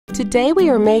Today we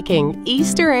are making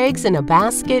Easter eggs in a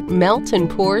basket melt and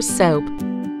pour soap.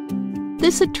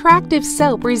 This attractive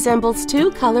soap resembles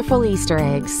two colorful Easter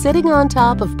eggs sitting on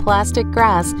top of plastic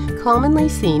grass commonly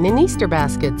seen in Easter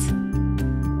baskets.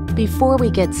 Before we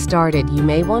get started, you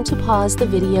may want to pause the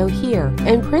video here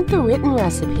and print the written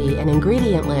recipe and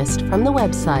ingredient list from the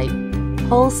website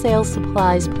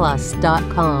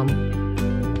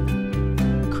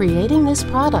wholesalesupplisplus.com. Creating this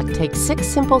product takes 6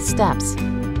 simple steps: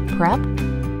 prep,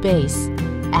 base,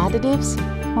 additives,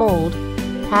 mold,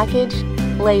 package,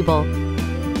 label.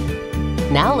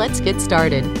 Now let's get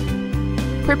started.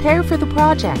 Prepare for the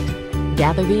project.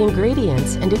 Gather the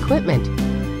ingredients and equipment.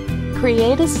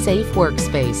 Create a safe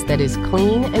workspace that is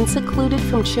clean and secluded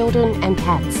from children and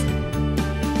pets.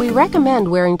 We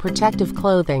recommend wearing protective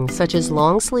clothing such as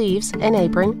long sleeves, an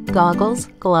apron, goggles,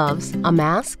 gloves, a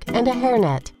mask, and a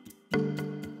hairnet.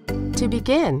 To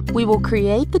begin, we will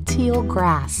create the teal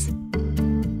grass.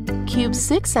 Cube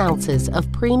 6 ounces of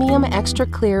premium extra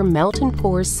clear melt and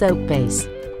pour soap base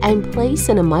and place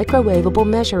in a microwavable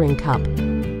measuring cup.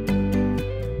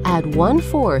 Add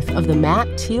 1/4 of the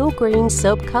matte teal green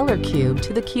soap color cube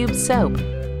to the cube soap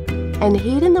and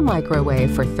heat in the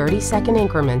microwave for 30-second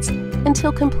increments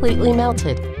until completely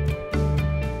melted.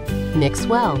 Mix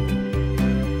well.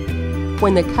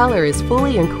 When the color is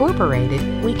fully incorporated,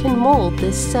 we can mold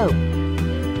this soap.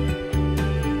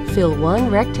 Fill 1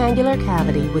 rectangular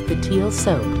cavity with the teal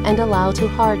soap and allow to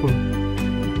harden.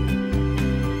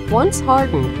 Once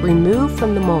hardened, remove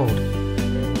from the mold.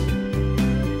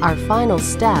 Our final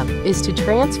step is to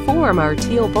transform our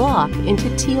teal block into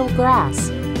teal grass.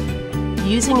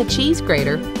 Using a cheese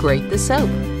grater, grate the soap.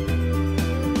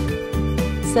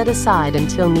 Set aside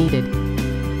until needed.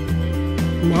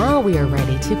 Now we are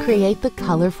ready to create the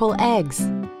colorful eggs.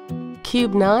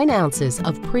 Cube 9 ounces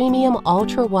of premium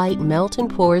ultra-white melt and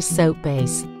pour soap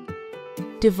base.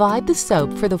 Divide the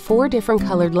soap for the 4 different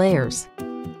colored layers.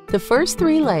 The first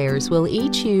 3 layers will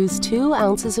each use 2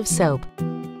 ounces of soap,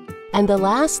 and the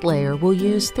last layer will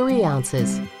use 3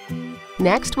 ounces.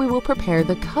 Next, we will prepare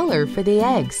the color for the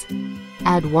eggs.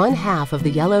 Add 1/2 of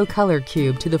the yellow color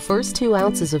cube to the first 2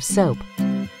 ounces of soap,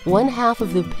 1/2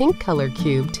 of the pink color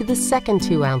cube to the second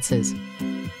 2 ounces,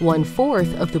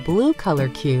 1/4 of the blue color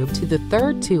cube to the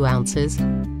third 2 ounces,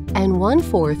 and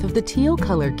 1/4 of the teal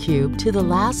color cube to the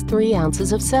last 3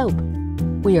 ounces of soap.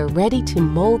 We are ready to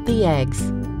mold the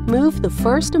eggs. Move the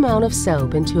first amount of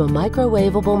soap into a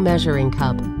microwavable measuring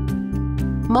cup.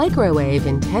 Microwave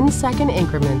in 10-second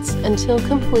increments until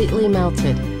completely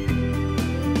melted.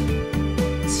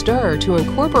 Stir to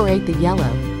incorporate the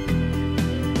yellow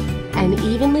and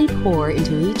evenly pour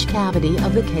into each cavity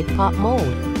of the cake pop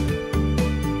mold.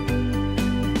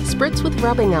 Spritz with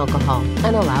rubbing alcohol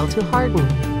and allow to harden.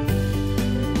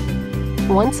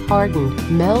 Once hardened,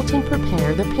 melt and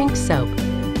prepare the pink soap.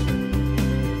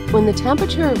 When the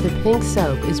temperature of the pink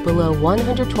soap is below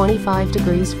 125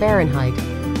 degrees Fahrenheit,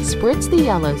 spritz the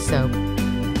yellow soap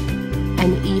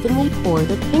and evenly pour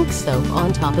the pink soap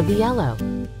on top of the yellow.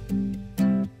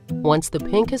 Once the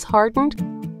pink is hardened,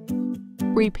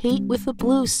 repeat with the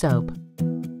blue soap.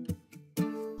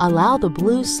 Allow the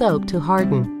blue soap to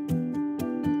harden.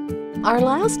 Our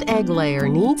last egg layer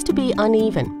needs to be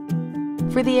uneven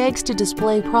for the eggs to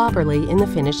display properly in the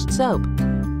finished soap.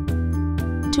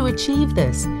 To achieve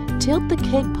this, tilt the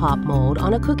cake pop mold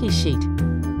on a cookie sheet.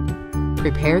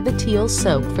 Prepare the teal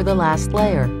soap for the last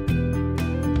layer.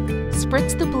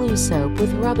 Spritz the blue soap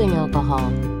with rubbing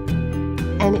alcohol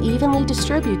and evenly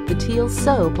distribute the teal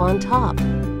soap on top.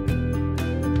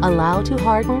 Allow to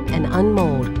harden and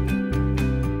unmold.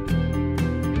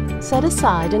 Set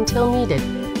aside until needed.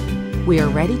 We are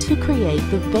ready to create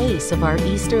the base of our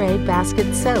Easter egg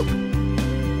basket soap.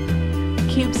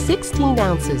 Cube 16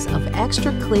 ounces of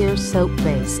extra clear soap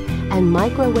base and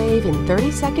microwave in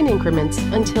 30-second increments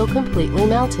until completely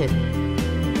melted.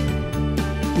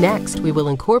 Next, we will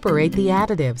incorporate the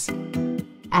additives.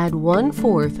 Add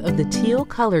 1/4 of the teal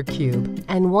color cube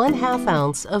and 1/2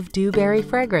 ounce of dewberry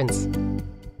fragrance.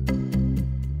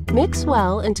 Mix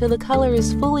well until the color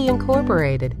is fully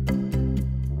incorporated.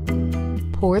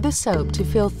 Pour the soap to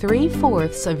fill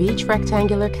 3/4 of each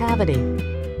rectangular cavity.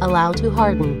 Allow to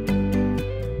harden.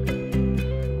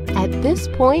 At this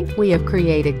point, we have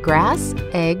created grass,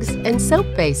 eggs, and soap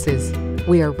bases.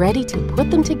 We are ready to put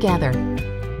them together.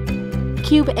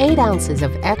 Cube 8 ounces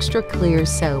of extra clear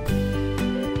soap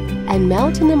and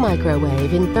melt in the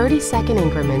microwave in 30-second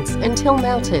increments until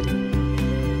melted.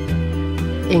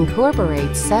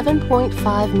 Incorporate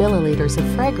 7.5 milliliters of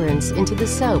fragrance into the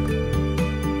soap.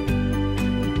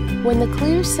 When the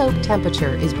clear soap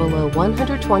temperature is below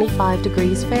 125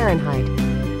 degrees Fahrenheit,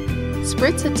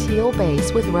 Spritz a teal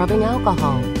base with rubbing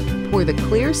alcohol. Pour the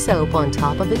clear soap on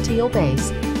top of a teal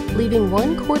base, leaving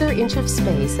 1/4 inch of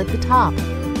space at the top.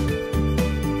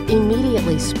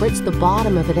 Immediately spritz the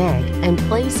bottom of an egg and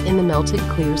place in the melted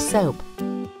clear soap.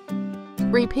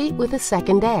 Repeat with a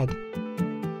second egg.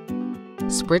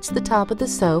 Spritz the top of the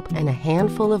soap and a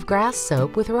handful of grass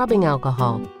soap with rubbing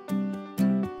alcohol.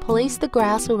 Place the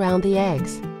grass around the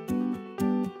eggs.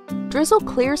 Drizzle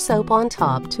clear soap on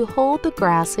top to hold the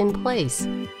grass in place.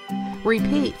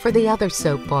 Repeat for the other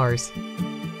soap bars.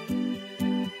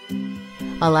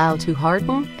 Allow to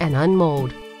harden and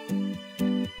unmold.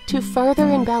 To further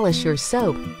embellish your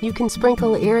soap, you can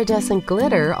sprinkle iridescent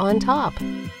glitter on top.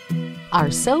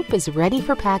 Our soap is ready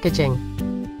for packaging.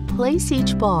 Place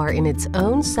each bar in its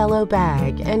own cello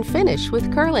bag and finish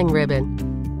with curling ribbon.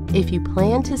 If you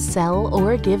plan to sell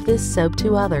or give this soap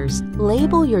to others,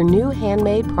 label your new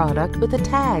handmade product with a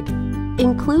tag.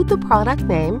 Include the product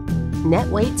name, net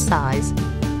weight size,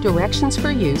 directions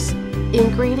for use,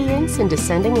 ingredients in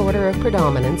descending order of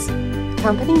predominance,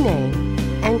 company name,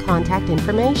 and contact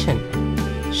information.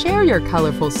 Share your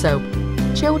colorful soap.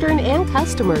 Children and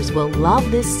customers will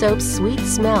love this soap's sweet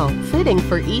smell, fitting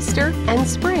for Easter and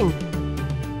spring.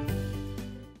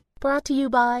 Brought to you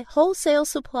by Wholesale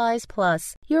Supplies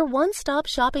Plus, your one-stop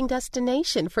shopping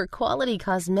destination for quality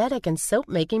cosmetic and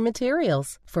soap-making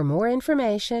materials. For more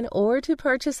information or to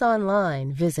purchase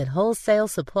online, visit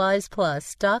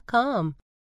wholesalesuppliesplus.com.